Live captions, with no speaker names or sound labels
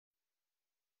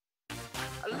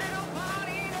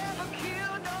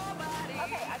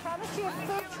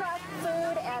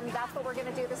and that's what we're going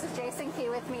to do. This is Jason Key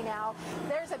with me now.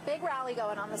 There's a big rally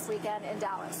going on this weekend in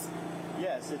Dallas.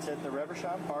 Yes, it's at the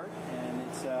Reverchon Park, and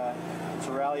it's a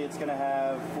rally. It's going to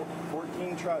have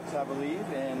 14 trucks, I believe,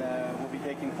 and will be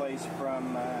taking place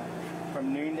from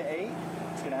noon to 8.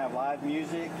 It's going to have live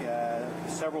music.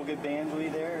 Several good bands will be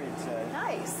there. It's a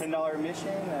nice $10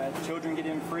 admission. Children get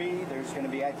in free. There's going to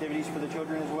be activities for the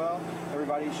children as well.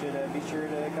 Everybody should be sure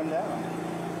to come down.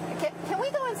 Can we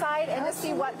go inside and just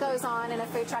see what goes on in a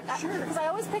food truck? Sure. Because I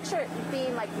always picture it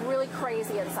being like really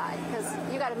crazy inside, because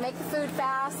you got to make the food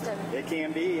fast. And it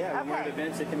can be, yeah. When we're at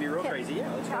events, it can be real crazy.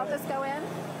 Yeah, let's go. I'll just go in.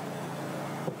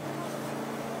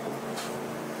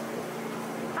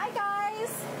 Hi,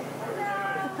 guys.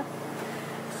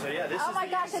 So yeah, this is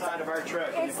the inside of our truck.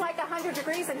 It's like 100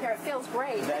 degrees in here. It feels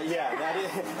great.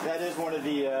 That is one of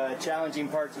the challenging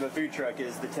parts of a food truck,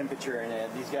 is the temperature.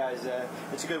 And these guys,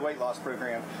 it's a good weight loss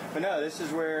program. But no, this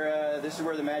is where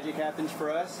the magic happens for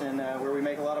us, and where we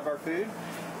make a lot of our food.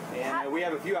 And we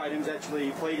have a few items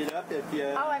actually plated up.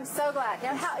 Oh, I'm so glad.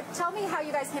 Now, tell me how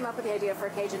you guys came up with the idea for a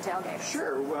Cajun tailgate.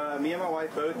 Sure. Me and my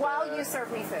wife both... While you serve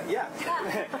me food. Yeah.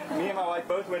 Me and my wife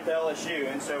both went to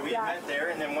LSU, and so we met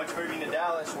there. And then once moving to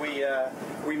Dallas,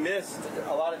 we missed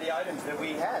a lot of the items that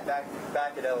we had back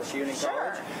at LSU and in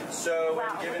college. So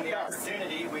when given the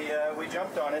opportunity, we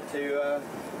jumped on it to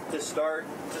start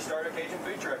a Cajun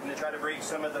food truck and to try to bring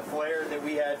some of the flair that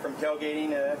we had from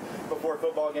tailgating before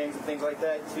football games and things like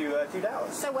that to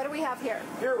Dallas. So what do we have here?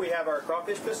 Here we have our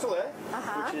crawfish pistolet,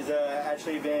 which has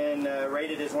actually been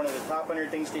rated as one of the top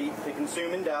 100 things to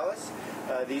consume in Dallas.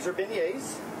 These are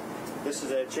beignets. This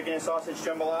is a chicken and sausage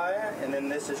jambalaya, and then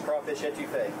this is crawfish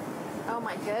etouffee. Oh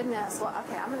my goodness. Well,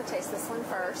 okay, I'm going to taste this one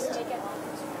first.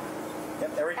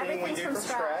 Yep, everything we do from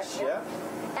scratch. Yeah.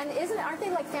 And aren't they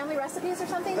like family recipes or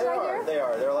something? They are. Here? They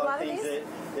are. There are a lot of things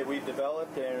that we've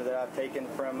developed and that I've taken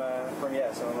from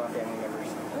some of my family members.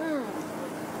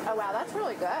 Oh wow, that's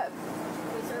really good.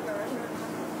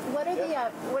 What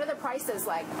are the prices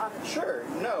like? Sure.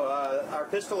 No, our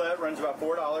pistolet runs about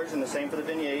 $4, and the same for the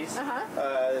beignets.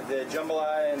 The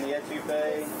jambalaya and the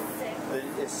etouffee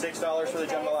is $6 for the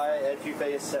jambalaya.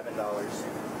 Etouffee is $7.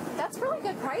 That's really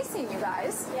good pricing, you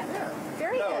guys. Yeah.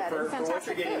 Very good. For what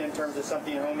you're getting in terms of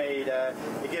something homemade,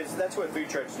 that's what food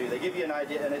trucks do. They give you an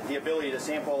idea and the ability to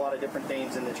sample a lot of different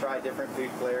things and to try different food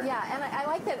flair. Yeah, and I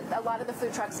like that a lot of the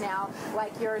food trucks now,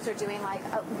 like yours, are doing like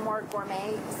more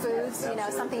gourmet foods. You know,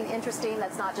 something interesting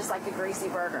that's not just like a greasy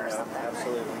burger or something.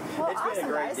 Absolutely. Well, it's been a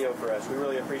great deal for us. We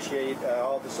really appreciate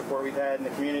all the support we've had in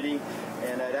the community,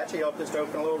 and it actually helped us to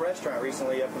open a little restaurant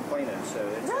recently up in Plano. So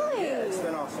it's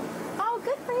been awesome. Oh,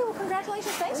 good for you. Well,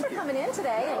 congratulations. Thanks for coming in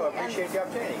today. I appreciate the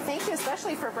opportunity. Thank you,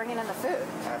 especially for bringing in the food.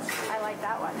 Absolutely. I like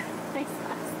that one. Thanks,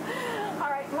 guys. All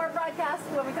right, more broadcast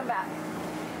when we come back.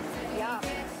 Yeah.